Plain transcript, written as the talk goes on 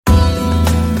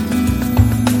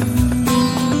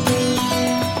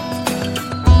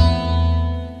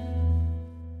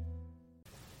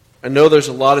I know there's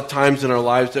a lot of times in our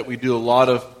lives that we do a lot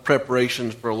of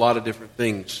preparations for a lot of different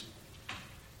things.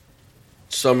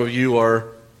 Some of you are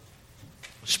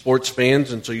sports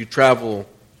fans, and so you travel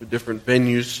to different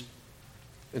venues.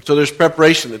 And so there's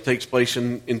preparation that takes place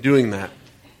in doing that.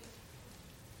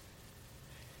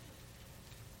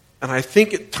 And I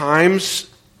think at times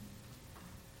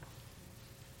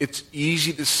it's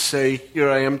easy to say, here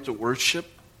I am to worship.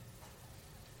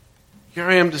 Here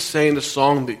I am to say in the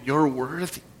song that you're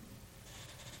worthy.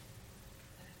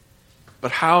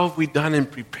 But how have we done in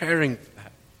preparing for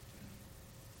that?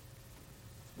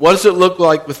 What does it look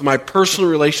like with my personal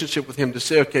relationship with Him to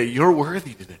say, okay, you're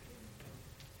worthy today.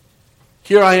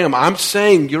 Here I am. I'm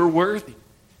saying you're worthy.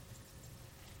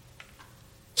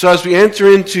 So as we enter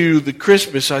into the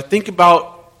Christmas, I think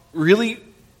about we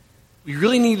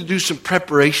really need to do some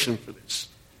preparation for this.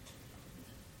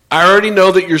 I already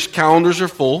know that your calendars are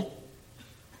full.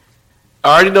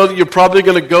 I already know that you're probably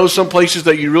going to go some places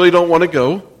that you really don't want to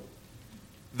go.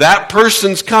 That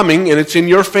person's coming, and it's in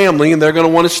your family, and they're going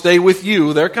to want to stay with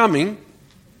you. They're coming.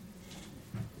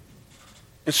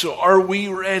 And so are we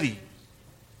ready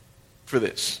for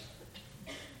this?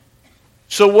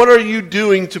 So what are you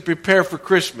doing to prepare for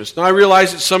Christmas? Now, I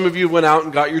realize that some of you went out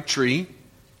and got your tree.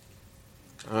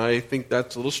 I think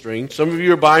that's a little strange. Some of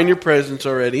you are buying your presents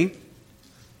already.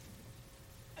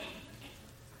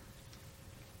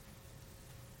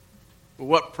 But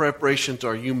what preparations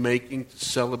are you making to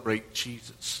celebrate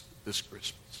Jesus this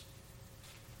Christmas?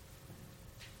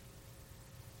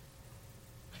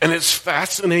 And it's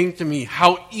fascinating to me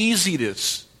how easy it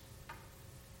is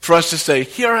for us to say,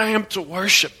 here I am to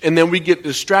worship. And then we get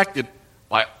distracted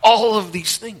by all of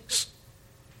these things.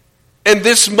 And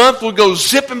this month will go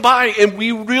zipping by, and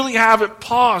we really haven't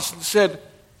paused and said,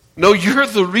 no, you're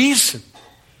the reason.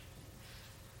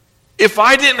 If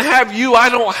I didn't have you, I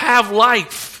don't have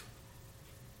life.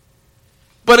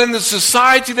 But in the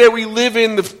society that we live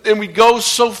in, and we go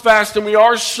so fast, and we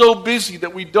are so busy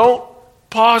that we don't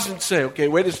pause and say, okay,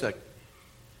 wait a second.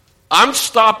 I'm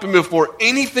stopping before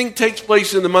anything takes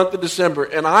place in the month of December,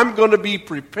 and I'm going to be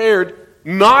prepared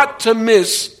not to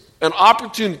miss an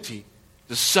opportunity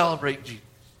to celebrate Jesus.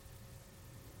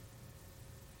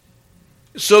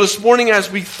 So this morning, as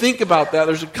we think about that,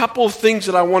 there's a couple of things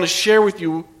that I want to share with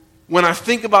you when I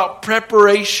think about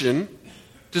preparation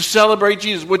to celebrate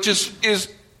Jesus, which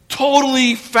is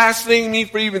totally fascinating me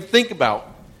for even think about.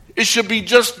 It should be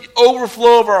just the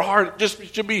overflow of our heart.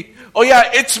 It should be, oh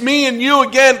yeah, it's me and you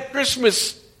again,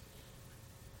 Christmas.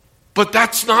 But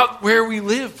that's not where we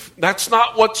live. That's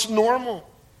not what's normal.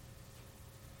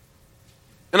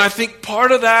 And I think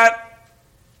part of that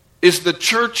is the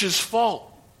church's fault.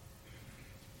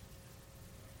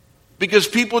 Because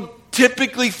people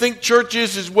typically think church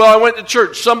is, well, I went to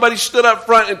church. Somebody stood up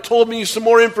front and told me some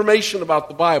more information about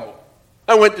the Bible.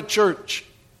 I went to church.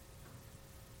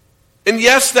 And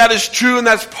yes, that is true, and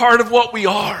that's part of what we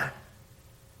are.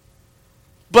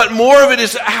 But more of it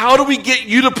is, how do we get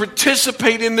you to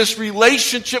participate in this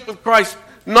relationship with Christ?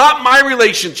 Not my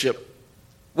relationship.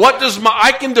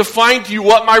 I can define to you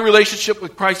what my relationship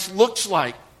with Christ looks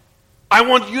like. I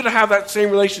want you to have that same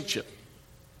relationship.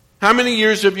 How many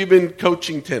years have you been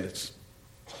coaching tennis?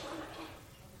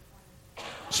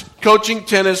 Coaching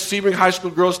tennis, Sebring High School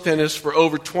girls tennis for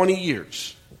over 20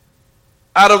 years.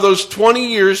 Out of those 20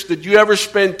 years, did you ever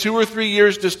spend 2 or 3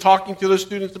 years just talking to those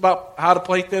students about how to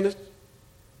play tennis?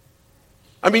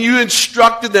 I mean, you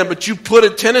instructed them, but you put a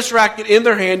tennis racket in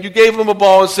their hand, you gave them a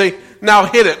ball and say, now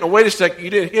hit it. Now wait a second, you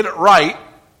didn't hit it right.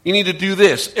 You need to do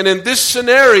this. And in this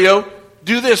scenario,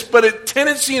 do this. But a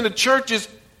tendency in the churches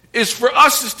is for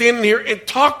us to stand in here and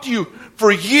talk to you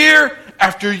for year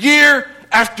after year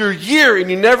after year, and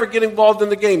you never get involved in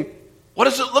the game. What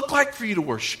does it look like for you to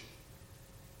worship?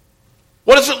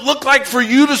 What does it look like for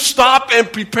you to stop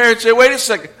and prepare and say, wait a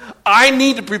second, I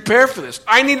need to prepare for this.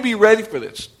 I need to be ready for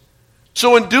this.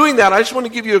 So in doing that, I just want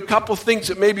to give you a couple things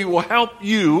that maybe will help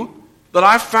you, that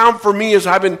I've found for me as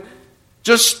I've been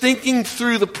just thinking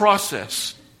through the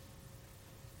process,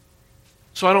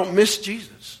 so I don't miss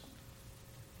Jesus.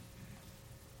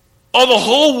 Oh, the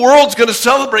whole world's going to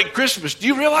celebrate Christmas. Do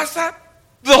you realize that?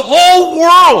 The whole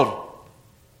world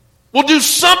will do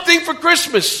something for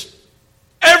Christmas.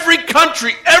 Every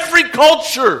country, every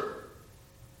culture.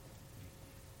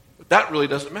 But that really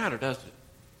doesn't matter, does it?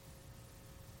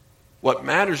 What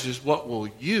matters is, what will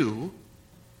you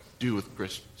do with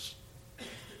Christmas?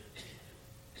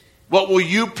 What will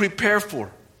you prepare for?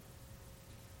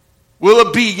 Will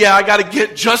it be, I got to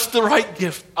get just the right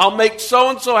gift. I'll make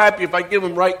so-and-so happy if I give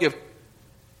them the right gift.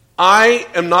 I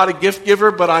am not a gift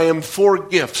giver, but I am for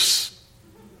gifts.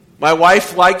 My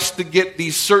wife likes to get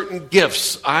these certain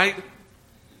gifts. I'm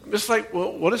just like,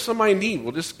 well, what does somebody need?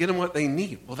 We'll just get them what they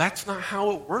need. Well, that's not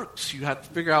how it works. You have to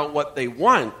figure out what they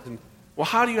want. And, well,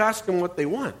 how do you ask them what they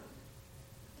want?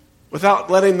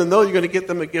 Without letting them know you're going to get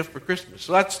them a gift for Christmas.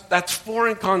 So that's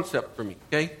foreign concept for me,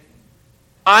 okay?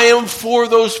 I am for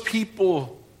those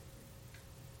people.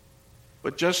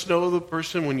 But just know the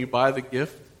person, when you buy the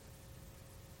gift,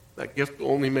 that gift will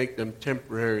only make them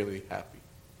temporarily happy.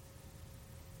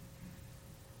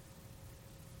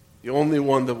 The only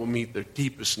one that will meet their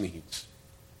deepest needs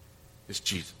is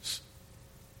Jesus.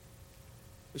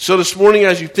 So this morning,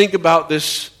 as you think about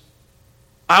this,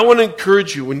 I want to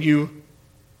encourage you, when you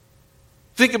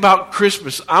think about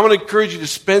Christmas, I want to encourage you to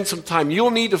spend some time. You'll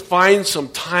need to find some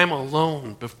time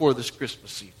alone before this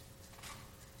Christmas season.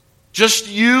 Just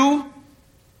you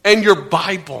and your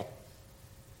Bible.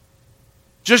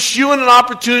 Just you and an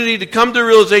opportunity to come to a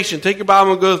realization. Take your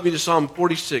Bible and go with me to Psalm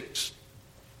 46.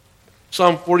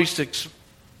 Psalm 46.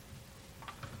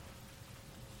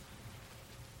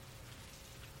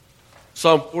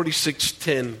 Psalm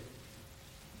 46:10.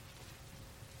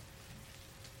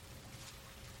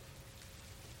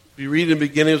 We read in the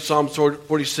beginning of Psalm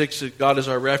 46 that God is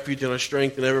our refuge and our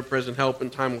strength and ever-present help in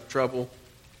time of trouble.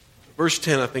 Verse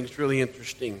 10, I think, is really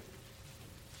interesting.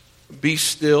 Be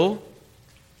still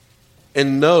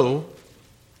and know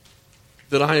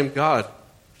that I am God.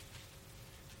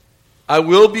 I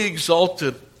will be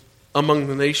exalted among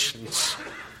the nations.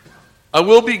 I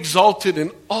will be exalted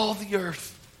in all the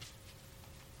earth.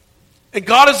 And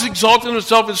God has exalted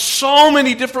himself in so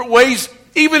many different ways,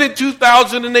 even in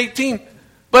 2018.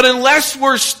 But unless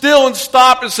we're still and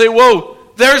stop and say, whoa,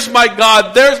 there's my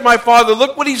God, there's my Father,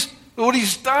 look what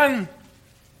he's done.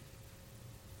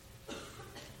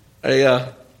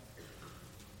 I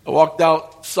walked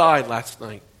outside last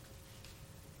night.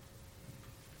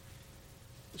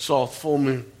 Saw a full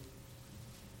moon.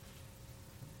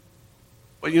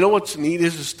 But you know what's neat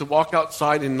is to walk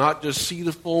outside and not just see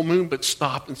the full moon, but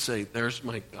stop and say, there's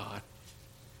my God.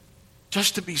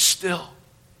 Just to be still.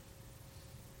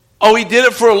 Oh, he did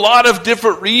it for a lot of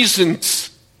different reasons.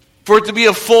 For it to be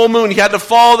a full moon, he had to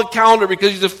follow the calendar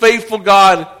because he's a faithful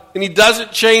God and he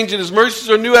doesn't change and his mercies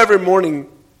are new every morning.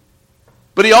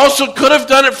 But he also could have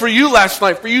done it for you last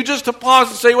night, for you just to pause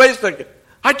and say, wait a second,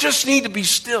 I just need to be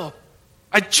still.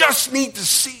 I just need to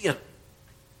see him.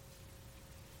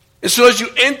 And so as you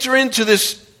enter into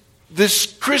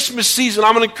this Christmas season,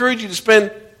 I'm going to encourage you to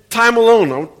spend time alone.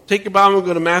 I'll take your Bible and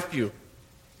go to Matthew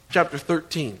chapter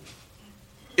 13.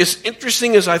 It's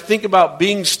interesting as I think about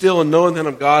being still and knowing that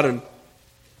I'm God, and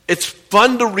it's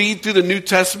fun to read through the New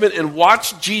Testament and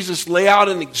watch Jesus lay out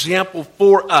an example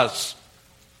for us.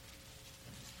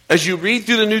 As you read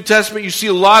through the New Testament, you see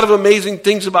a lot of amazing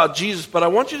things about Jesus, but I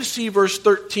want you to see verse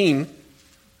 13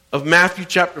 of Matthew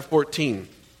chapter 14.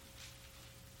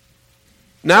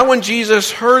 Now when Jesus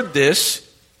heard this,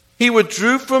 he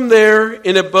withdrew from there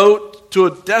in a boat to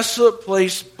a desolate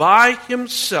place by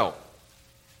himself.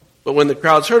 But when the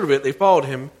crowds heard of it, they followed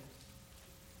him,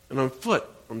 and on foot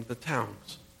from the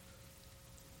towns.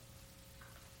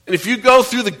 And if you go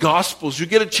through the Gospels, you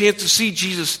get a chance to see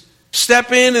Jesus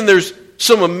step in, and there's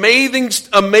some amazing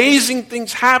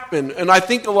things happen. And I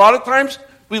think a lot of times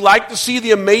we like to see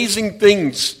the amazing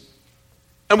things.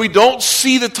 And we don't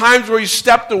see the times where he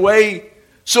stepped away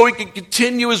so he could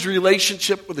continue his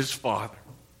relationship with his Father.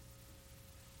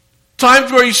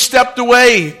 Times where he stepped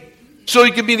away so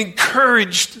he could be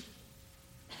encouraged.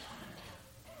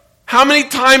 How many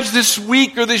times this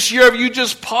week or this year have you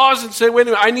just paused and said, wait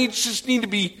a minute, I just need to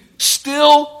be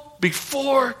still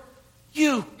before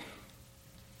you?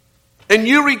 And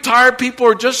you retired people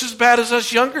are just as bad as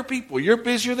us younger people. You're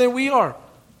busier than we are.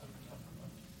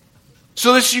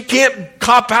 So that you can't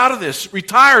cop out of this.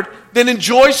 Retired, then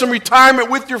enjoy some retirement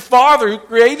with your Father who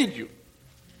created you.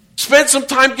 Spend some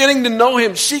time getting to know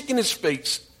him, seeking his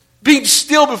face, being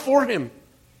still before him.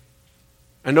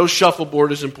 I know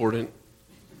shuffleboard is important.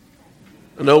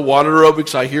 I know water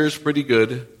aerobics I hear is pretty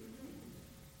good.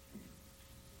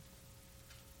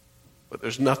 But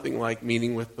there's nothing like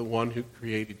meeting with the one who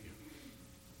created you.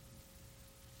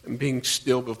 And being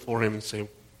still before him and saying,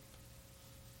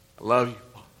 I love you,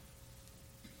 Father.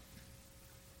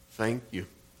 Thank you.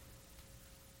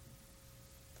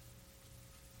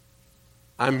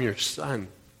 I'm your son.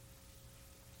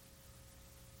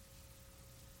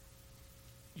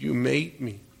 You made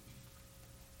me.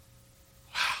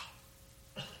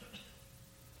 Wow.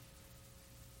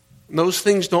 And those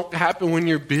things don't happen when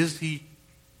you're busy.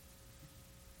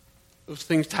 Those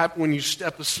things happen when you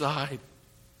step aside.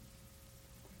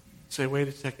 Say, wait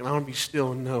a second, I want to be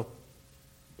still and know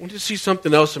I want you to see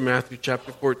something else in Matthew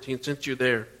chapter 14, since you're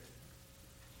there.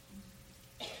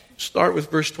 Start with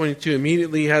verse 22.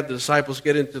 Immediately he had the disciples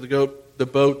get into the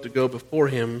boat to go before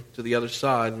him to the other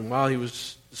side. And while he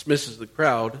dismisses the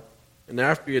crowd, and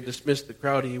after he had dismissed the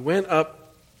crowd, he went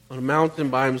up on a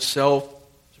mountain by himself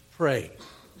to pray.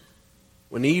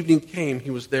 When evening came,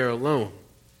 he was there alone.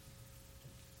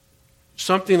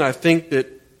 Something I think that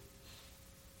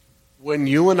when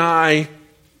you and I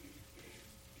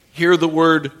hear the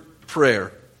word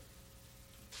prayer,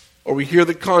 or we hear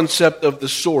the concept of the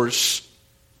source,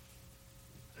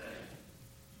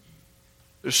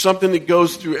 there's something that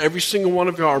goes through every single one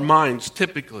of our minds,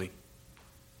 typically.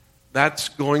 That's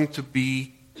going to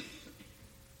be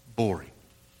boring.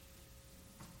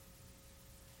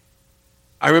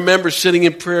 I remember sitting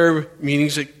in prayer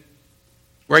meetings at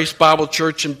Grace Bible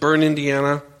Church in Bern,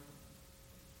 Indiana,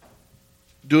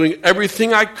 doing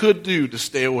everything I could do to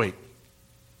stay awake.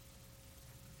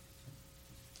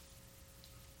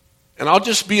 And I'll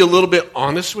just be a little bit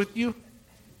honest with you.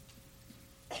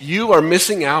 You are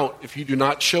missing out if you do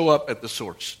not show up at the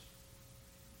source.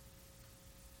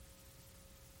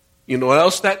 You know what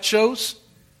else that shows?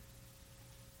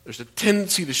 There's a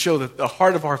tendency to show that the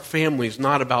heart of our family is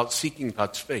not about seeking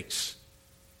God's face.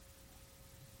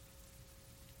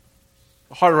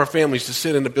 The heart of our family is to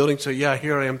sit in the building and say, yeah,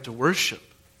 here I am to worship.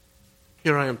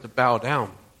 Here I am to bow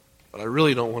down. But I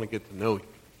really don't want to get to know you.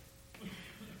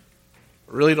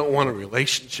 I really don't want a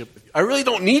relationship with you. I really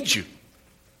don't need you.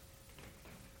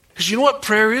 Because you know what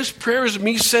prayer is? Prayer is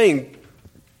me saying,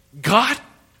 God,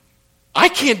 I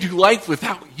can't do life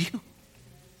without you.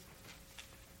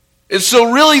 And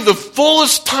so really the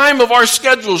fullest time of our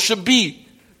schedule should be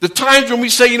the times when we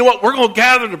say, you know what, we're going to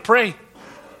gather to pray.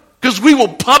 Because we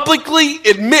will publicly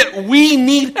admit we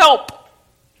need help.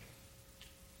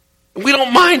 And we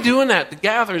don't mind doing that, to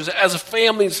gather as a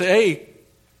family and say, hey,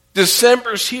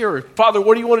 December's here. Father,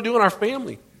 what do you want to do in our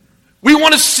family? We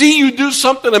want to see you do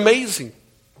something amazing.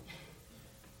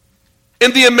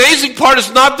 And the amazing part is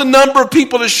not the number of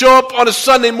people that show up on a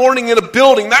Sunday morning in a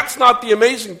building. That's not the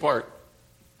amazing part.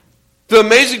 The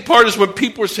amazing part is when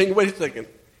people are saying, wait a second,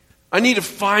 I need to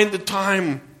find the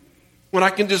time when I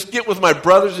can just get with my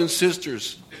brothers and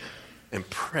sisters and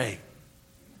pray.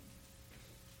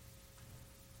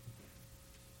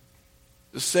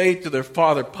 To say to their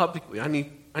father publicly, I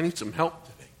need some help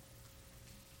today.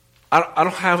 I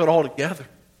don't have it all together.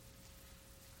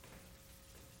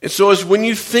 And so as when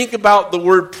you think about the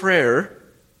word prayer,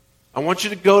 I want you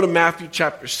to go to Matthew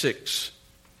chapter 6.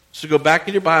 So go back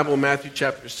in your Bible, Matthew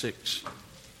chapter 6.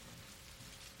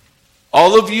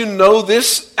 All of you know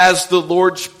this as the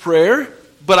Lord's Prayer,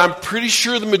 but I'm pretty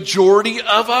sure the majority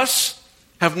of us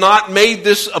have not made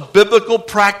this a biblical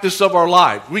practice of our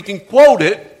lives. We can quote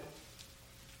it,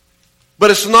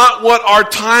 but it's not what our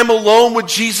time alone with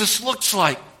Jesus looks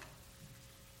like.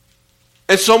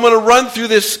 And so I'm going to run through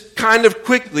this kind of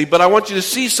quickly, but I want you to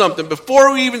see something.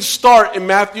 Before we even start in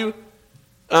Matthew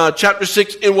chapter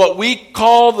 6, in what we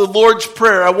call the Lord's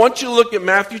Prayer, I want you to look at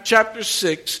Matthew chapter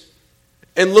 6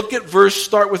 and look at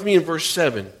start with me in verse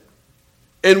 7.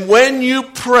 And when you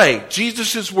pray,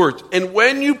 Jesus' words, and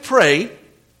when you pray,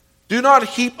 do not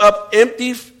heap up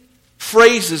empty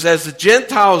phrases as the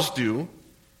Gentiles do,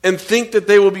 and think that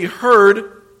they will be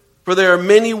heard, for there are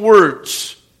many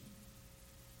words.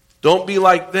 Don't be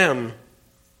like them.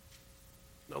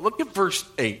 Now look at verse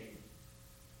 8.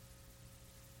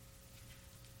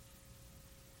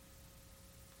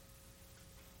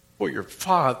 For your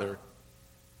Father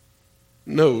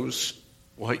knows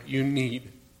what you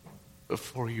need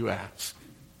before you ask.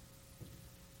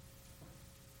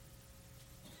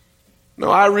 Now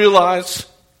I realize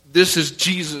this is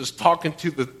Jesus talking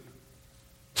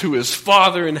to his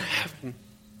Father in heaven.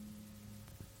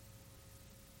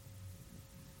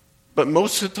 But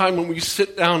most of the time when we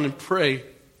sit down and pray,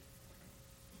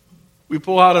 we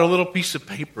pull out a little piece of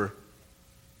paper.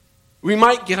 We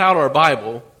might get out our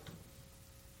Bible,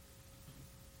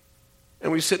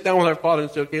 and we sit down with our Father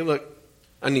and say, okay, look,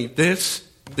 I need this,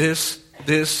 this,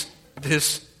 this,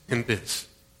 this, and this.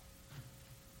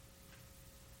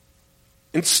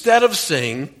 Instead of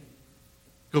saying,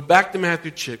 go back to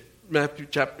Matthew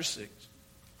chapter 6,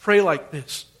 pray like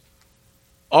this.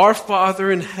 Our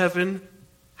Father in heaven,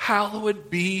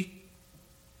 hallowed be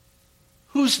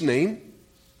whose name?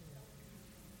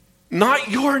 Not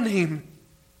your name.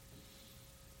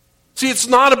 See, it's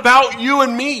not about you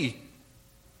and me.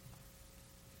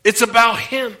 It's about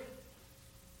Him.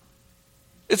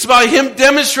 It's about Him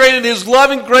demonstrating His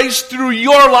love and grace through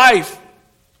your life.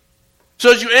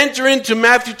 So as you enter into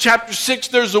Matthew chapter 6,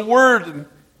 there's a word, and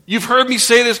You've heard me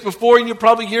say this before, and you'll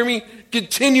probably hear me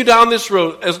continue down this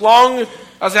road as long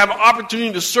as I have an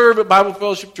opportunity to serve at Bible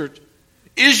Fellowship Church.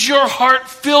 Is your heart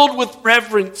filled with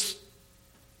reverence?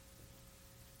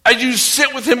 As you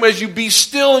sit with him, as you be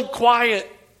still and quiet.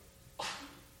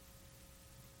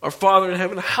 Our Father in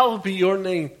heaven, hallowed be your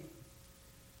name.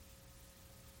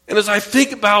 And as I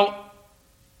think about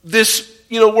this,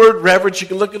 word reverence, you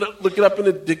can look it up in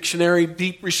a dictionary,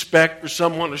 deep respect for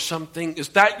someone or something. Is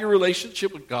that your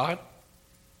relationship with God?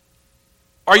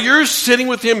 Are you sitting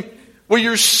with him where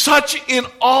you're such in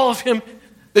awe of him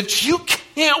that you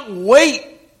can't wait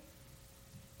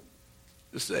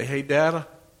to say, hey, Dad,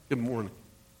 good morning.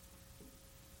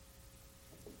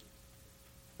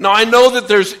 Now, I know that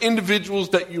there's individuals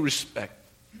that you respect.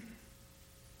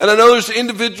 And I know there's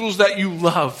individuals that you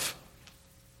love.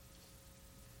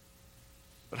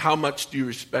 But how much do you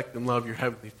respect and love your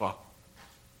Heavenly Father?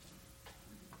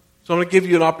 So I'm going to give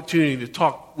you an opportunity to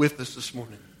talk with us this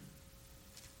morning.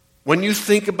 When you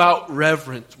think about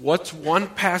reverence, what's one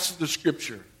passage of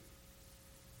Scripture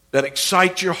that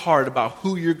excites your heart about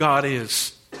who your God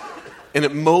is, and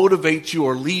it motivates you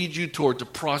or leads you towards a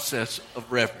process of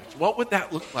reverence? What would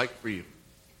that look like for you?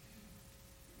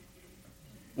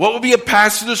 What would be a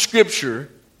passage of Scripture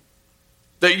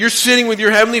that you're sitting with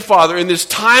your Heavenly Father in this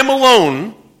time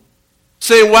alone,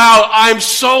 saying, wow, I'm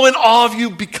so in awe of you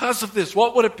because of this?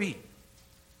 What would it be?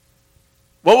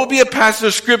 What would be a passage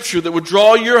of Scripture that would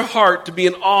draw your heart to be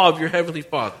in awe of your Heavenly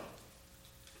Father?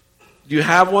 Do you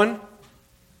have one?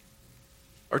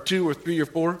 Or two, or three, or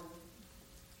four?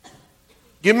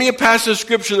 Give me a passage of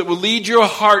Scripture that will lead your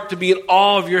heart to be in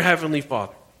awe of your Heavenly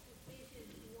Father.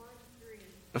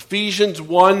 Ephesians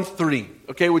 1:3.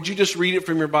 Okay, would you just read it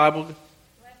from your Bible? Blessed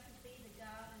be the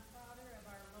God and Father of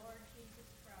our Lord Jesus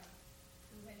Christ,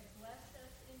 who has blessed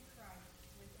us in Christ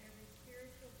with every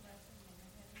spiritual blessing in the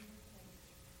heavenly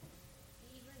places,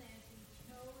 even as he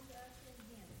chose us in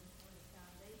him before the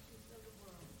foundations of the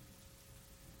world.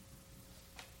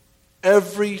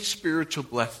 Every spiritual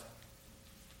blessing.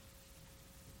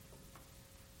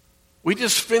 We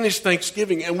just finished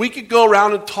Thanksgiving, and we could go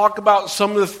around and talk about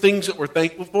some of the things that we're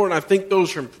thankful for, and I think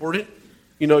those are important.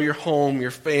 Your home, your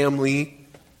family,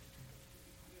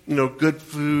 good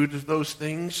food, those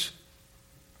things.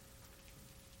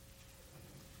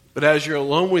 But as you're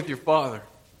alone with your Father,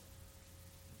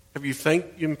 have you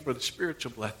thanked him for the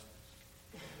spiritual blessings?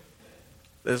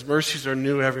 That his mercies are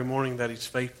new every morning, that he's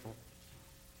faithful.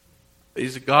 That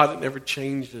he's a God that never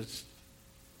changes.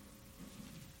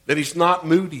 That he's not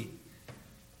moody.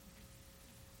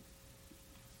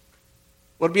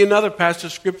 What would be another passage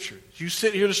of Scripture? As you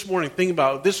sit here this morning, think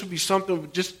about it. This would be something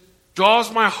that just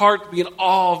draws my heart to be in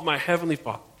awe of my Heavenly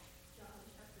Father.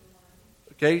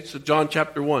 Okay, so John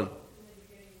chapter 1.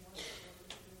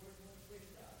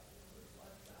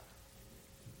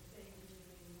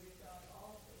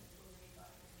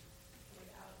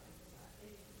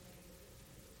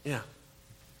 Yeah.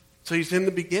 So he's in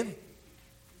the beginning.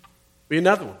 Be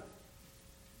another one.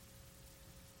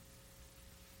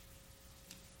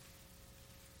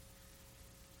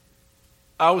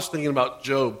 I was thinking about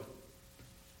Job,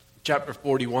 chapter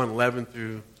 41, 1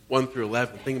 through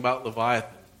 11. Thinking about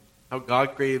Leviathan, how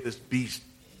God created this beast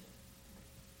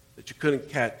that you couldn't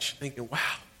catch. Thinking, wow,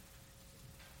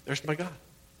 there's my God.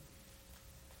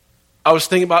 I was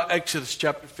thinking about Exodus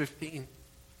chapter 15.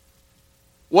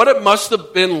 What it must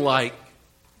have been like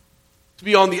to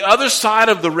be on the other side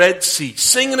of the Red Sea,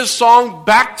 singing a song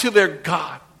back to their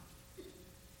God,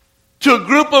 to a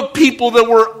group of people that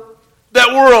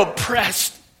were oppressed.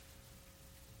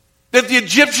 That the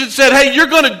Egyptians said, hey, you're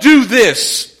going to do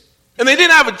this. And they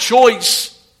didn't have a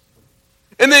choice.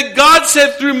 And then God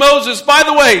said through Moses, by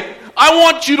the way, I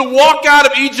want you to walk out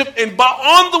of Egypt, and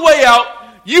on the way out,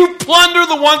 you plunder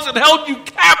the ones that held you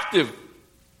captive.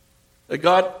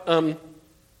 God,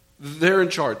 they're in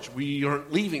charge. We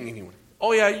aren't leaving anyone.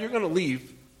 Oh yeah, you're going to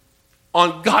leave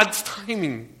on God's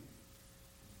timing.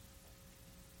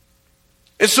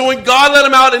 And so when God let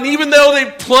them out, and even though they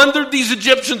plundered these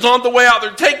Egyptians on the way out,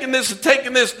 they're taking this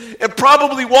and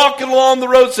probably walking along the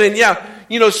road saying, yeah,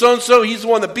 so-and-so, he's the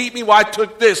one that beat me. Well, I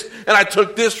took this, and I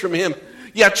took this from him.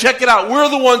 Yeah, check it out. We're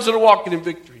the ones that are walking in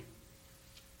victory.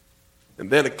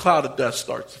 And then a cloud of dust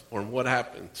starts to form. What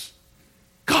happens?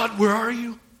 God, where are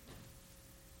you?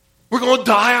 We're going to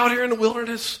die out here in the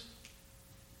wilderness?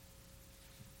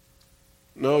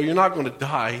 No, you're not going to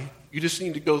die. You just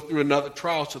need to go through another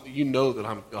trial so that you know that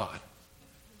I'm God.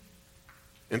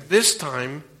 And this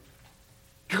time,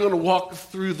 you're going to walk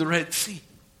through the Red Sea.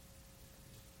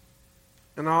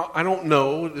 And I don't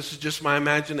know, this is just my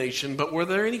imagination, but were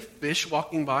there any fish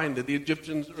walking by, and did the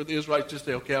Egyptians or the Israelites just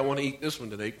say, okay, I want to eat this one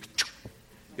today?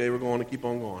 Okay, we're going to keep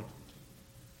on going.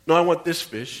 No, I want this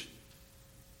fish.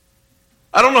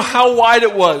 I don't know how wide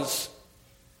it was.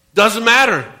 Doesn't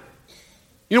matter.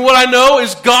 You know what I know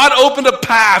is God opened a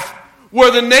path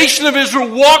where the nation of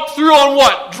Israel walked through on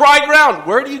what? Dry ground.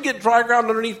 Where do you get dry ground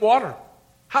underneath water?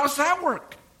 How does that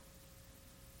work?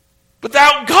 But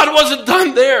God wasn't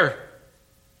done there.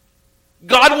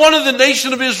 God wanted the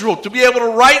nation of Israel to be able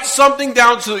to write something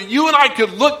down so that you and I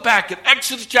could look back at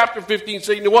Exodus chapter 15 and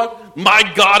say, you know what? My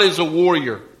God is a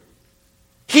warrior.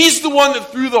 He's the one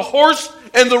that threw the horse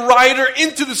and the rider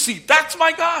into the sea. That's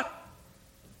my God.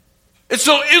 And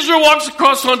so Israel walks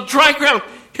across on dry ground.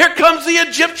 Here comes the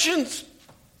Egyptians.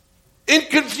 In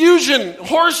confusion,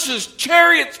 horses,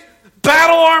 chariots,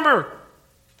 battle armor.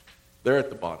 They're at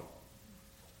the bottom.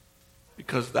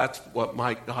 Because that's what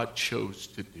my God chose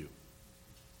to do.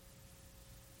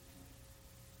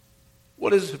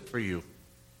 What is it for you?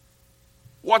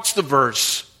 What's the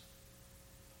verse?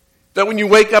 That when you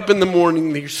wake up in the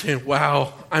morning, you're saying,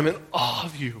 wow, I'm in awe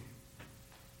of you.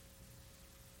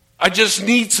 I just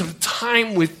need some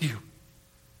time with you.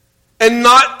 And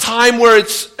not time where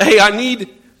it's, hey, I need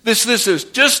this.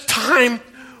 Just time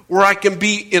where I can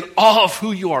be in awe of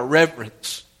who you are,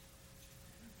 reverence.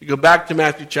 You go back to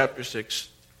Matthew chapter 6.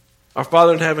 Our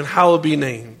Father in heaven, hallowed be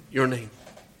your name.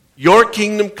 Your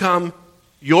kingdom come,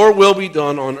 your will be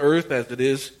done on earth as it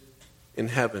is in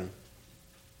heaven.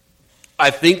 I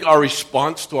think our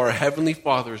response to our Heavenly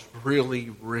Father is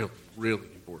really, really, really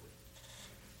important.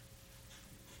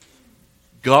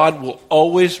 God will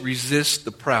always resist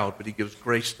the proud, but He gives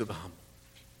grace to the humble.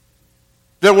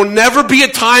 There will never be a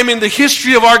time in the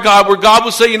history of our God where God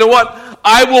will say, you know what?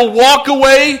 I will walk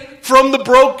away from the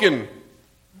broken.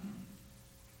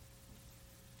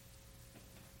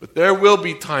 But there will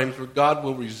be times where God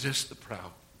will resist the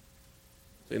proud.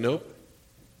 Say, nope.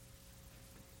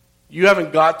 You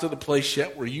haven't got to the place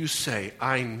yet where you say,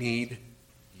 I need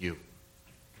you.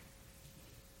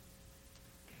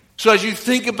 So as you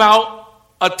think about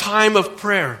a time of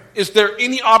prayer, is there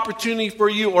any opportunity for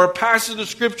you or a passage of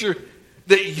Scripture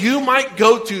that you might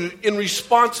go to in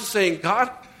response to saying,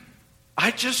 God,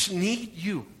 I just need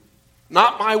you.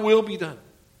 Not my will be done.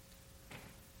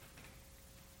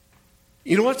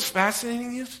 You know what's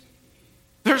fascinating is?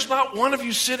 There's not one of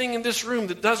you sitting in this room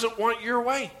that doesn't want your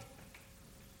way.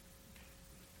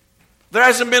 There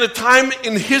hasn't been a time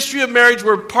in the history of marriage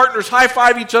where partners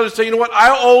high-five each other and say, you know what, I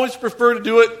always prefer to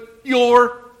do it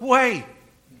your way.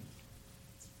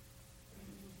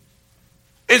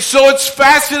 And so it's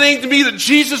fascinating to me that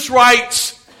Jesus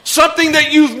writes something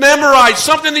that you've memorized,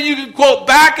 something that you can quote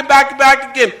back and back and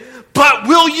back again. But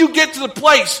will you get to the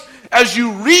place as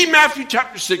you read Matthew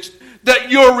chapter 6 that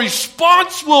your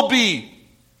response will be,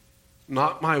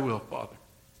 not my will, Father,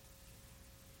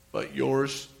 but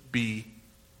yours be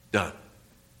done.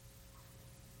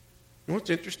 You know what's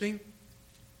interesting?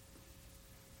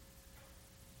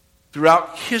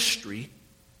 Throughout history,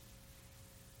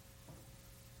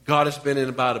 God has been in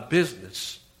about a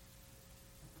business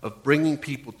of bringing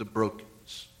people to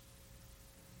brokenness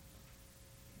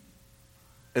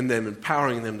and then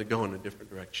empowering them to go in a different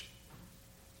direction.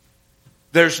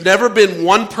 There's never been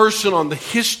one person on the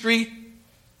history,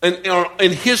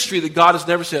 in history that God has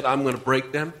never said, I'm going to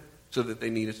break them so that they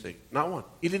need a Savior. Not one.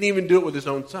 He didn't even do it with His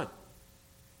own Son.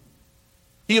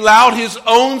 He allowed His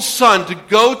own Son to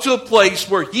go to a place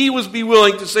where He was be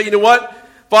willing to say, you know what,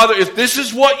 Father, if this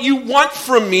is what you want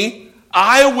from me,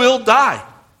 I will die.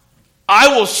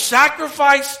 I will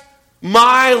sacrifice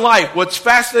my life. What's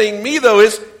fascinating me, though,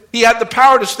 is He had the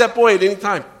power to step away at any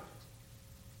time.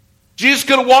 Jesus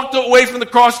could have walked away from the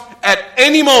cross at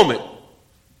any moment.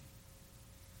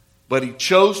 But He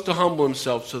chose to humble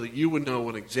Himself so that you would know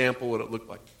an example what it looked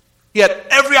like. He had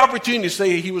every opportunity to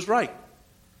say He was right.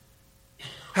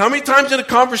 How many times in a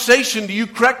conversation do you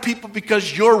correct people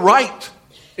because you're right?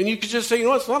 And you could just say, you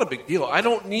know, it's not a big deal. I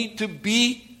don't need to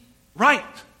be right.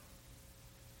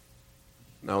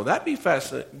 Now, that'd be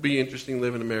fascinating, be interesting to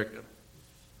live in America,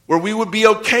 where we would be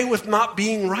okay with not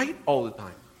being right all the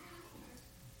time.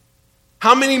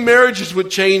 How many marriages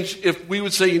would change if we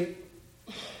would say,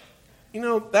 you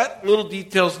know, that little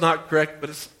detail's not correct,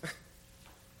 but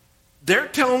they're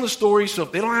telling the story, so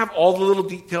if they don't have all the little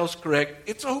details correct,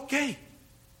 it's okay.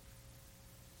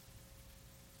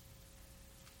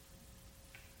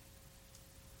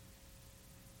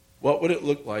 What would it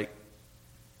look like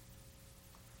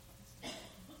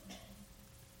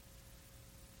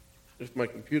if my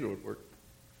computer would work?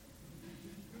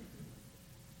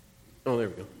 Oh, there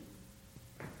we go.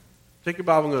 Take your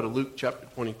Bible and go to Luke chapter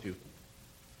 22.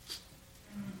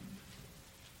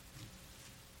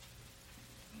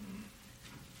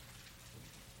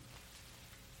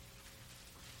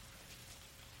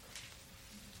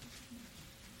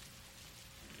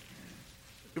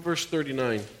 Look at verse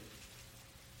 39.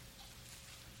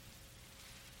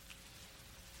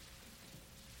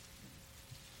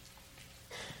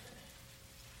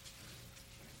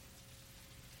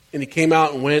 And he came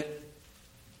out and went,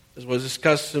 as was his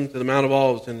custom, to the Mount of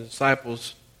Olives, and the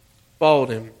disciples followed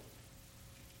him.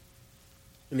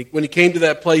 And when he came to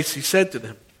that place, he said to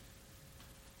them,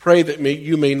 "Pray that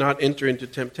you may not enter into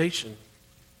temptation."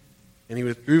 And he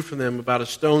withdrew from them about a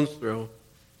stone's throw,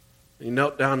 and he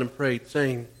knelt down and prayed,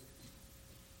 saying,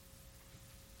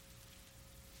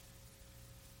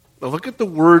 now look at the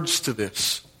words to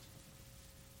this.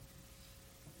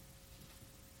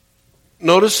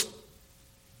 Notice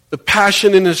the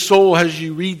passion in his soul as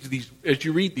you read these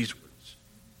words.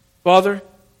 "Father,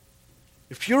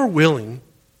 if you're willing,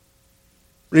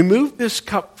 remove this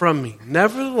cup from me.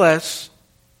 Nevertheless,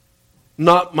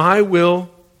 not my will,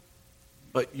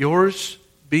 but yours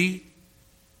be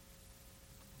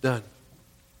done."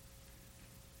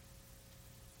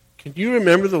 Can you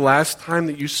remember the last time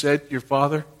that you said to your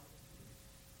father,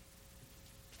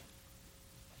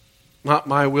 "Not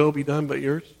my will be done, but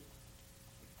yours"?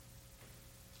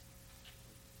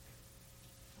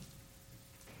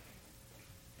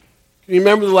 Can you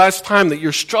remember the last time that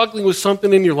you're struggling with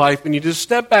something in your life and you just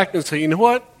step back and say, "You know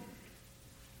what?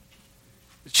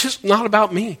 It's just not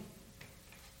about me.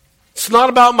 It's not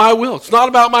about my will. It's not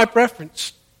about my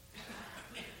preference"?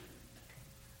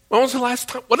 When was the last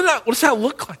time? What does that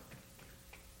look like?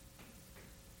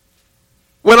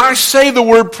 When I say the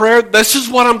word prayer, this is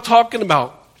what I'm talking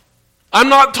about. I'm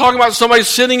not talking about somebody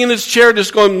sitting in his chair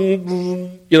just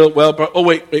going,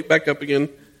 wait, back up again.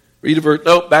 Read a verse.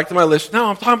 No, back to my list. No,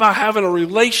 I'm talking about having a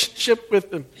relationship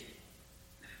with him.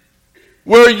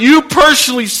 Where you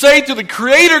personally say to the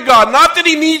Creator God, not that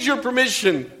he needs your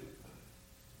permission,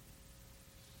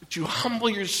 but you humble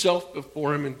yourself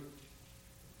before him, and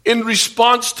in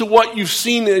response to what you've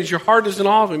seen as your heart is in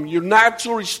awe of him, your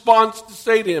natural response to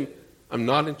say to him, "I'm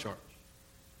not in charge."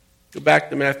 Go back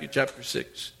to Matthew chapter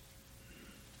 6.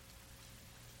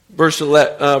 Verse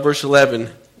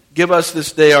 11. "Give us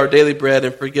this day our daily bread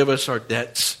and forgive us our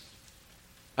debts."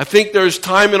 I think there's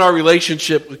time in our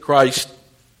relationship with Christ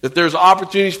that there's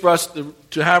opportunities for us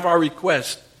to have our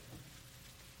request.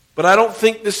 But I don't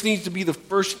think this needs to be the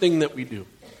first thing that we do.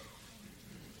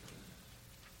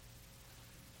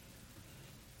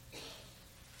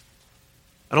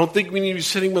 I don't think we need to be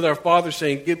sitting with our Father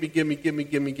saying, "Give me, give me, give me,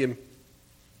 give me, give me."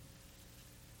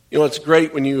 You know, it's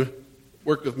great when you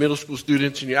work with middle school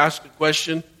students and you ask a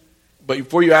question, but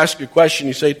before you ask your question,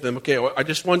 you say to them, "Okay, I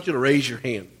just want you to raise your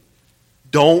hand.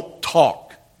 Don't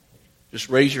talk. Just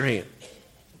raise your hand."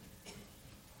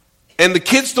 And the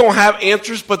kids don't have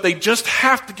answers, but they just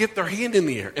have to get their hand in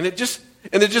the air. And just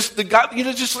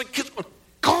like kids going,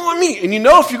 "Call on me." And you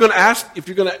know, you ask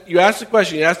the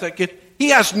question, you ask that kid, he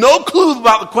has no clue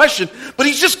about the question, but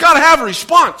he's just got to have a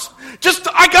response.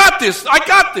 "I got this. I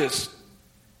got this."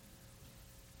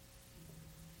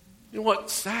 You know what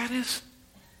sad is?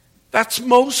 That's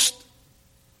most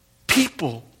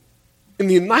people in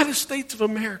the United States of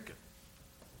America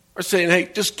are saying,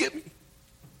 "Hey, just give me.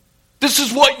 This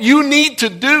is what you need to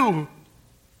do."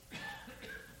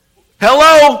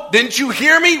 Hello? Didn't you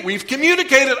hear me? We've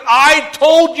communicated. I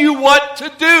told you what to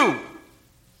do.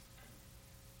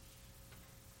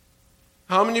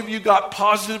 How many of you got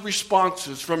positive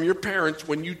responses from your parents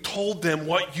when you told them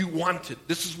what you wanted?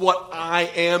 "This is what I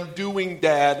am doing,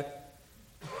 Dad."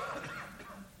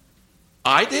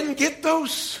 I didn't get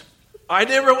those. I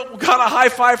never got a high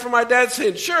five from my dad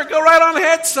saying, "Sure, go right on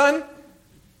ahead, son."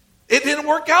 It didn't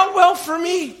work out well for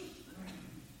me.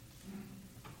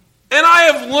 And I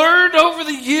have learned over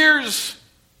the years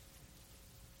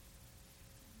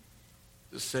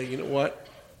to say, "You know what?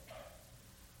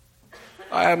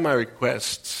 I have my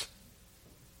requests.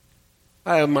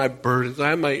 I have my burdens. I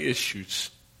have my issues.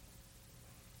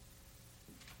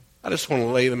 I just want to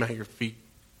lay them at your feet."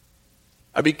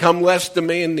 I become less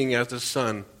demanding as a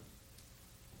son,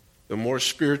 the more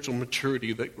spiritual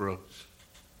maturity that grows.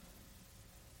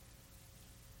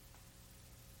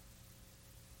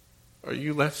 Are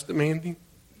you less demanding?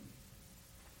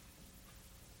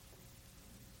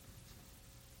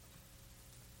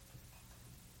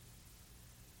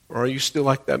 Or are you still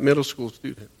like that middle school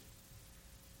student?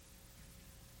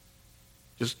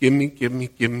 Just give me, give me,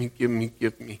 give me, give me,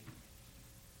 give me.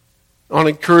 I want to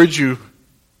encourage you.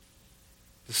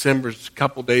 December's a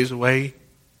couple days away.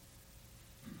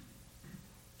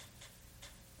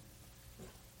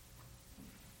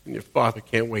 And your Father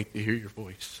can't wait to hear your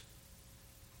voice.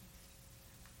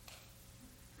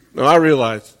 Now, I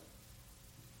realize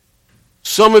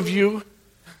some of you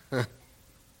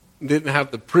didn't have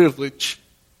the privilege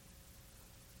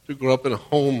to grow up in a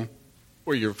home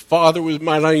where your father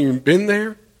might not even been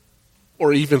there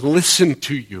or even listened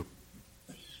to you.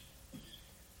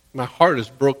 My heart is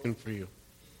broken for you.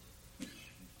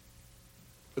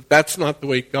 But that's not the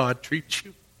way God treats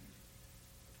you.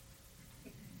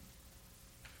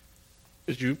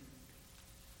 As you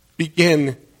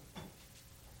begin,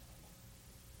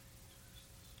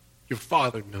 your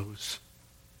Father knows.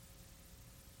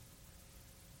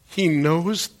 He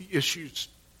knows the issues.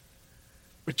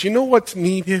 But you know what's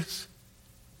neat is?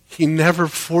 He never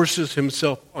forces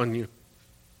himself on you.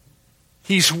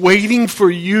 He's waiting for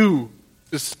you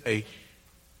to say,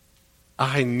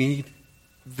 I need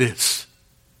this.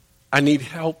 I need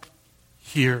help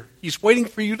here. He's waiting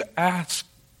for you to ask.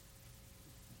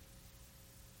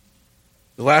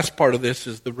 The last part of this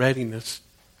is the readiness.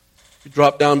 You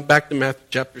drop down back to Matthew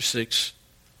chapter 6.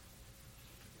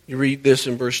 You read this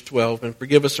in verse 12. And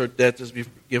forgive us our debts as we've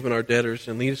forgiven our debtors.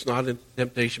 And lead us not into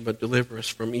temptation, but deliver us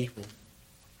from evil.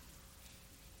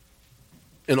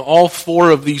 In all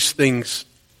four of these things,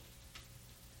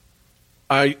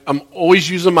 I'm always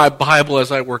using my Bible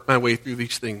as I work my way through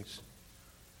these things.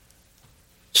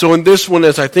 So in this one,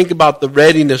 as I think about the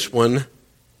readiness one,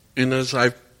 and as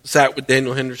I've sat with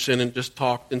Daniel Henderson and just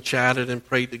talked and chatted and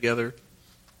prayed together,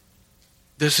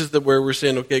 this is where we're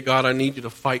saying, okay, God, I need you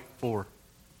to fight for.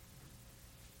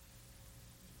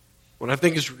 What I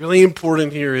think is really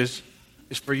important here is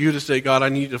for you to say, God, I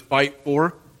need you to fight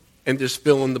for, and just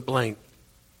fill in the blank.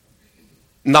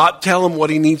 Not tell him what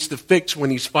he needs to fix when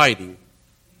he's fighting.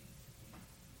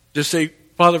 Just say,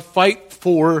 Father, fight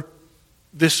for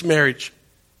this marriage.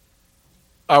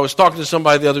 I was talking to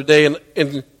somebody the other day,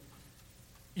 and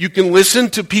you can listen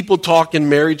to people talk in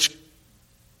marriage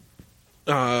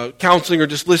counseling or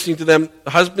just listening to them.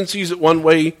 The husband sees it one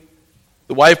way.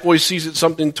 The wife always sees it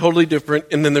something totally different.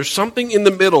 And then there's something in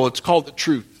the middle. It's called the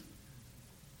truth.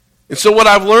 And so what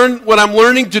I'm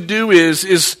learning to do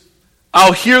is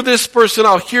I'll hear this person,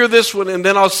 I'll hear this one, and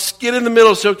then I'll get in the middle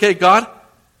and say, okay, God,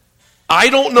 I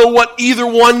don't know what either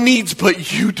one needs,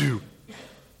 but you do.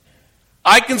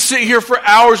 I can sit here for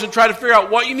hours and try to figure out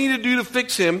what you need to do to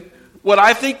fix him, what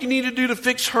I think you need to do to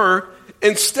fix her.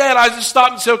 Instead, I just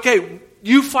stop and say, okay,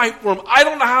 you fight for them. I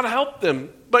don't know how to help them,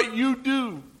 but you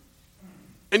do.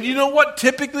 And you know what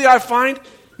typically I find?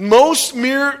 Most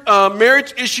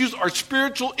marriage issues are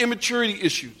spiritual immaturity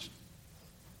issues.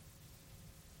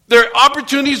 There are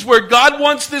opportunities where God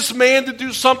wants this man to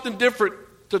do something different,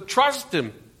 to trust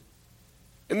him.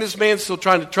 And this man's still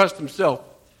trying to trust himself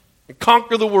and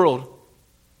conquer the world.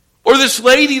 Or this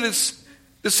lady that's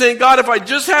saying, God, if I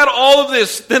just had all of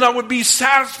this, then I would be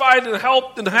satisfied and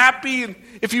helped and happy. And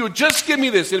if you would just give me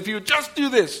this, and if you would just do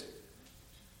this.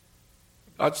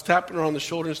 God's tapping her on the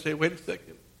shoulder and saying, wait a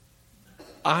second.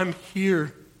 I'm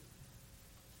here.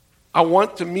 I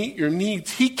want to meet your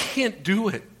needs. He can't do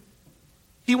it.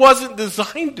 He wasn't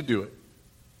designed to do it.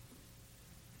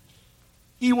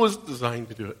 He was designed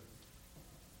to do it.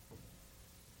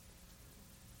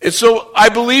 And so I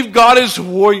believe God is a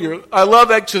warrior. I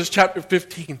love Exodus chapter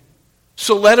 15.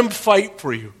 So let him fight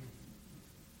for you.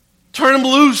 Turn him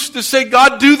loose to say,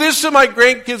 God, do this in my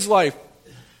grandkid's life.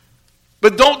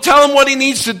 But don't tell him what he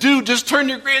needs to do. Just turn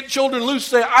your grandchildren loose.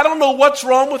 Say, I don't know what's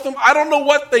wrong with them. I don't know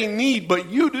what they need, but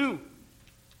you do.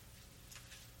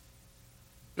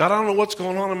 God, I don't know what's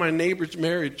going on in my neighbor's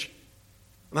marriage.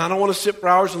 And I don't want to sit for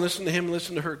hours and listen to him and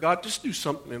listen to her. God, just do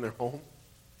something in their home.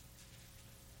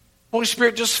 Holy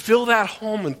Spirit, just fill that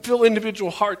home and fill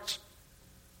individual hearts.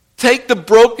 Take the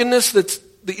brokenness that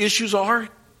the issues are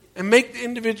and make the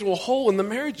individual whole and the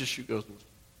marriage issue goes away.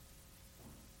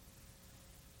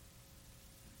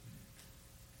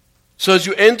 So as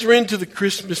you enter into the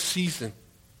Christmas season,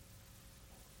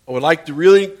 I would like to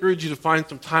really encourage you to find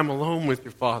some time alone with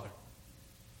your Father.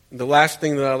 And the last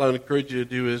thing that I'd like to encourage you to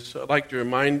do is I'd like to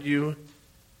remind you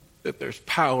that there's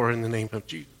power in the name of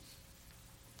Jesus.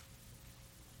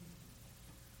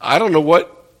 I don't know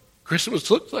what Christmas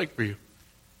looks like for you.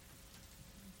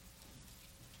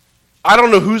 I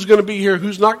don't know who's going to be here,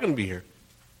 who's not going to be here.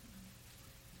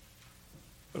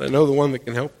 But I know the one that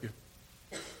can help you.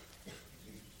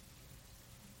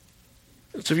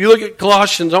 So if you look at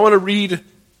Colossians, I want to read,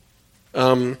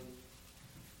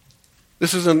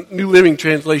 this is a New Living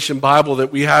Translation Bible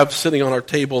that we have sitting on our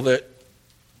table that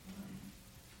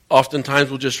oftentimes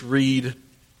we'll just read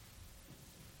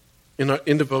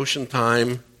in devotion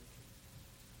time.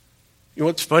 You know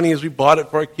what's funny is we bought it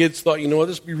for our kids, thought, you know what,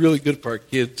 this would be really good for our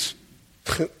kids.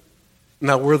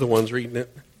 Now we're the ones reading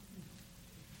it.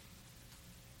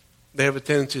 They have a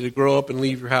tendency to grow up and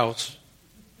leave your house.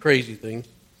 Crazy thing.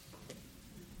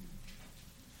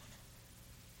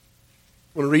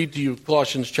 I want to read to you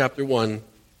Colossians chapter 1,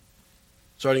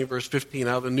 starting at verse 15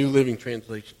 out of the New Living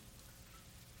Translation.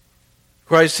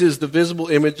 Christ is the visible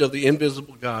image of the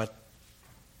invisible God.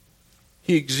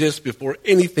 He exists before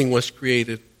anything was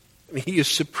created, and he is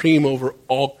supreme over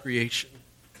all creation.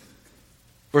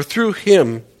 For through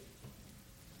him,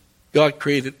 God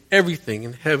created everything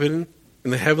in heaven,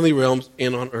 in the heavenly realms,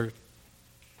 and on earth.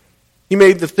 He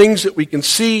made the things that we can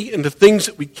see and the things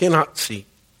that we cannot see,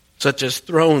 such as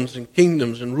thrones and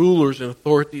kingdoms and rulers and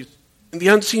authorities in the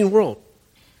unseen world.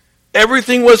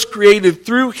 Everything was created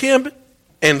through him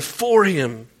and for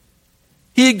him.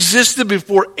 He existed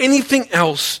before anything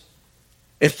else,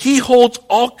 and he holds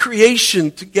all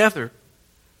creation together.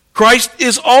 Christ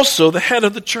is also the head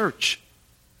of the church,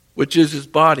 which is his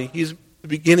body. He is the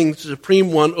beginning, the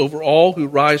supreme one over all who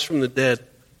rise from the dead.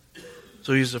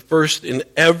 So he's the first in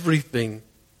everything.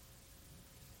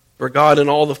 For God in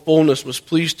all the fullness was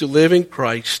pleased to live in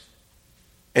Christ,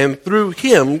 and through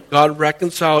him God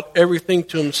reconciled everything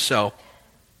to himself.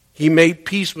 He made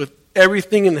peace with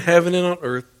everything in heaven and on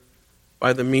earth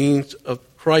by the means of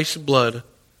Christ's blood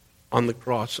on the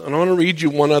cross. And I want to read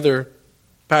you one other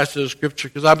passage of Scripture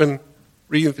because I've been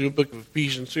reading through the book of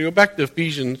Ephesians. So you go back to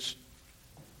Ephesians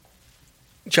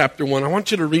chapter 1. I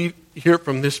want you to hear it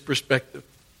from this perspective.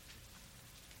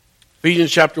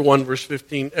 Ephesians chapter 1, verse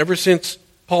 15. Ever since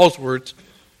Paul's words,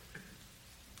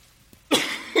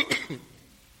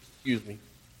 excuse me.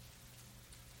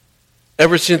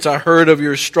 Ever since I heard of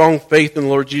your strong faith in the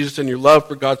Lord Jesus and your love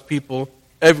for God's people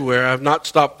everywhere, I have not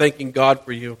stopped thanking God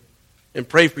for you and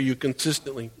pray for you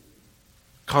constantly,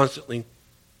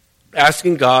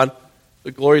 asking God,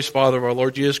 the glorious Father of our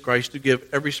Lord Jesus Christ, to give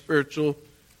every spiritual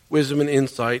wisdom and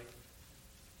insight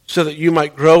so that you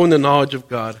might grow in the knowledge of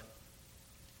God.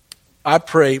 I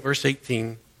pray, verse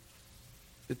 18,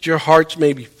 that your hearts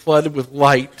may be flooded with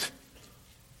light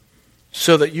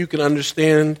so that you can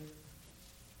understand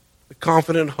the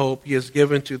confident hope he has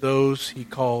given to those he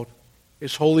called,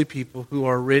 his holy people who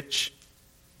are rich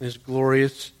in his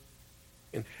glorious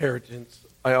inheritance.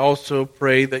 I also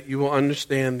pray that you will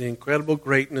understand the incredible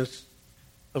greatness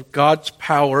of God's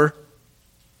power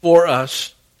for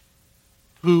us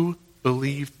who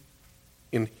believe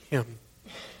in him.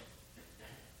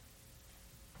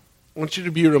 I want you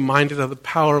to be reminded of the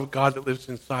power of God that lives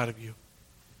inside of you.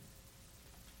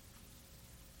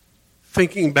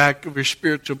 Thinking back of your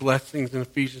spiritual blessings in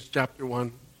Ephesians chapter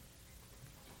 1.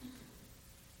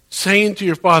 Saying to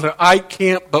your Father, I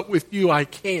can't, but with you I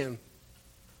can.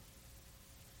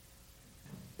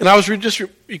 And I was you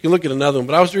can look at another one,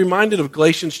 but I was reminded of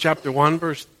Galatians chapter 1,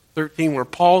 verse 13, where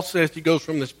Paul says he goes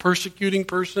from this persecuting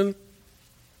person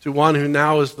to one who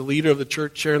now is the leader of the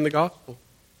church sharing the gospel.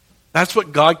 That's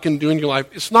what God can do in your life.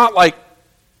 It's not like,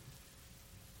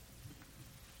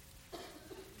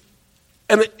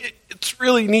 and it's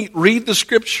really neat. Read the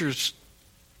scriptures.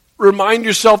 Remind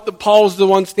yourself that Paul was the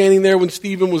one standing there when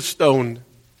Stephen was stoned.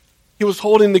 He was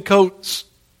holding the coats.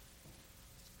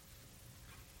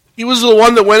 He was the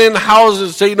one that went in houses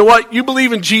and said, you know what, you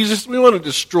believe in Jesus, we want to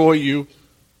destroy you.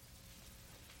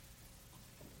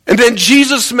 And then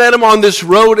Jesus met him on this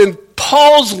road, and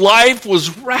Paul's life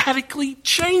was radically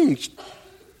changed.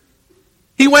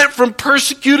 He went from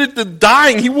persecuted to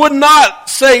dying. He would not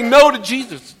say no to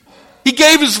Jesus. He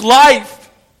gave his life.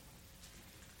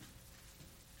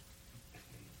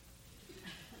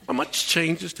 How much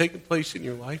change has taken place in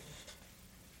your life?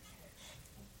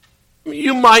 I mean,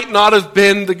 you might not have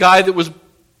been the guy that was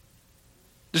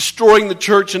destroying the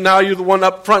church, and now you're the one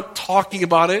up front talking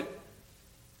about it.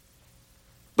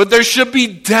 But there should be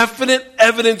definite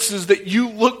evidences that you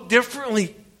look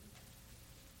differently.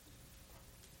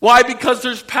 Why? Because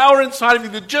there's power inside of you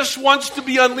that just wants to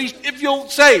be unleashed if you'll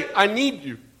say, I need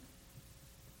you.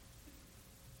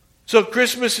 So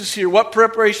Christmas is here. What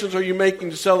preparations are you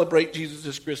making to celebrate Jesus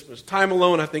this Christmas? Time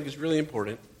alone, I think, is really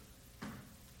important.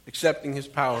 Accepting his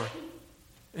power.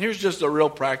 And here's just a real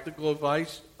practical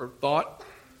advice or thought.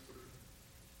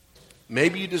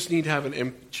 Maybe you just need to have an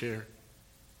empty chair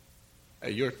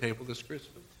at your table this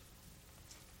Christmas.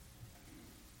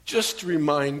 Just to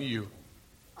remind you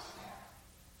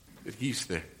that he's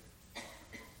there.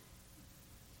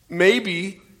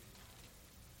 Maybe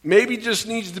just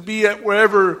needs to be at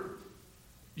wherever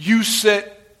you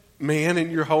set man in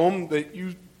your home, that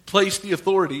you place the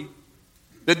authority.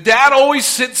 The dad always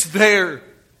sits there.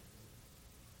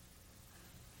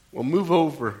 Well, move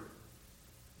over.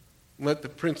 Let the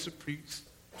Prince of Peace,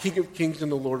 King of Kings and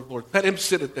the Lord of Lords, let him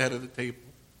sit at the head of the table.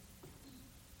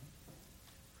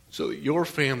 so that your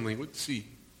family would see,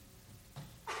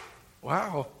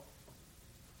 wow,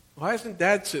 why isn't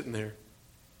Dad sitting there?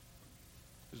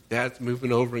 Because Dad's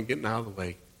moving over and getting out of the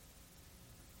way.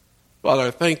 Father,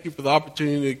 I thank you for the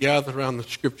opportunity to gather around the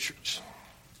Scriptures.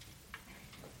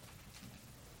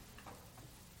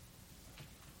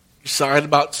 Excited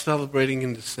about celebrating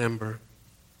in December.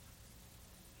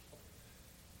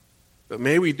 But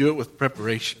may we do it with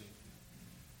preparation.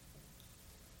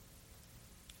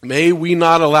 May we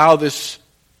not allow this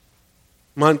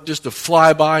month just to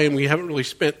fly by and we haven't really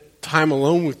spent time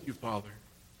alone with you, Father.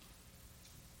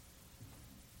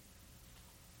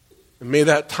 And may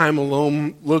that time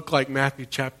alone look like Matthew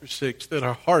chapter 6, that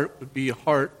our heart would be a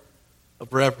heart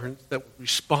of reverence, that would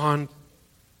respond,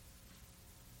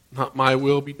 not my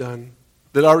will be done,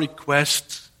 that our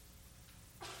requests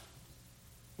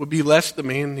would be less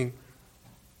demanding,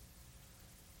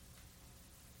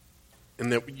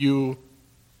 and that you,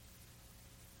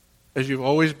 as you've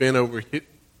always been over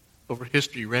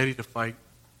history, ready to fight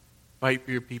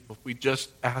for your people if we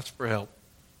just ask for help.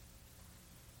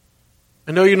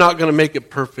 I know you're not going to make it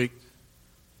perfect,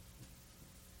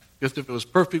 because if it was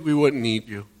perfect, we wouldn't need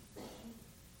you.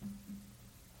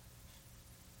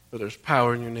 But there's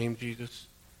power in your name, Jesus.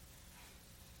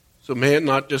 So may it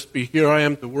not just be, here I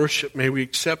am to worship. May we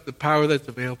accept the power that's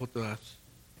available to us.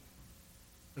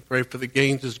 I pray for the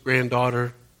Gaines'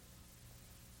 granddaughter.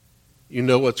 You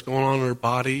know what's going on in her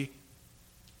body,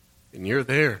 and you're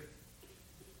there.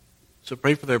 So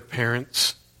pray for their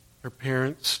parents, her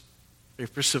parents. Pray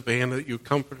for Savannah that you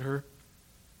comfort her.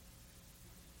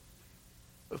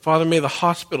 But Father, may the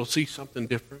hospital see something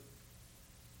different.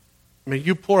 May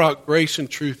you pour out grace and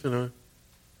truth in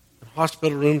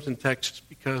hospital rooms in Texas,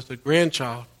 because the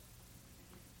grandchild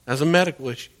has a medical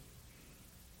issue.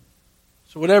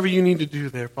 So whatever you need to do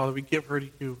there, Father, we give her to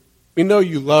you. We know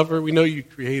you love her. We know you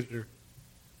created her.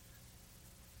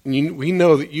 And we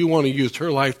know that you want to use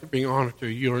her life to bring honor to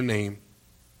your name.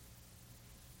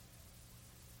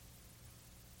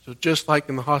 So just like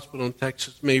in the hospital in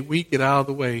Texas, may we get out of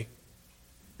the way,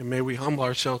 and may we humble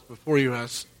ourselves before you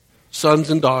as sons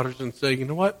and daughters and say, you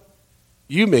know what?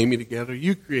 You made me together.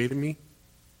 You created me.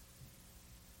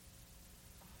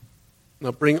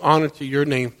 Now bring honor to your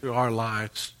name through our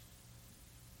lives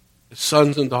as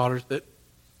sons and daughters that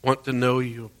want to know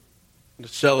you and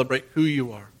to celebrate who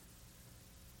you are.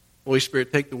 Holy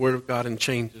Spirit, take the word of God and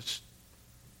change us.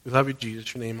 We love you,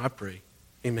 Jesus. In your name I pray.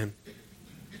 Amen.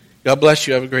 God bless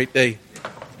you. Have a great day.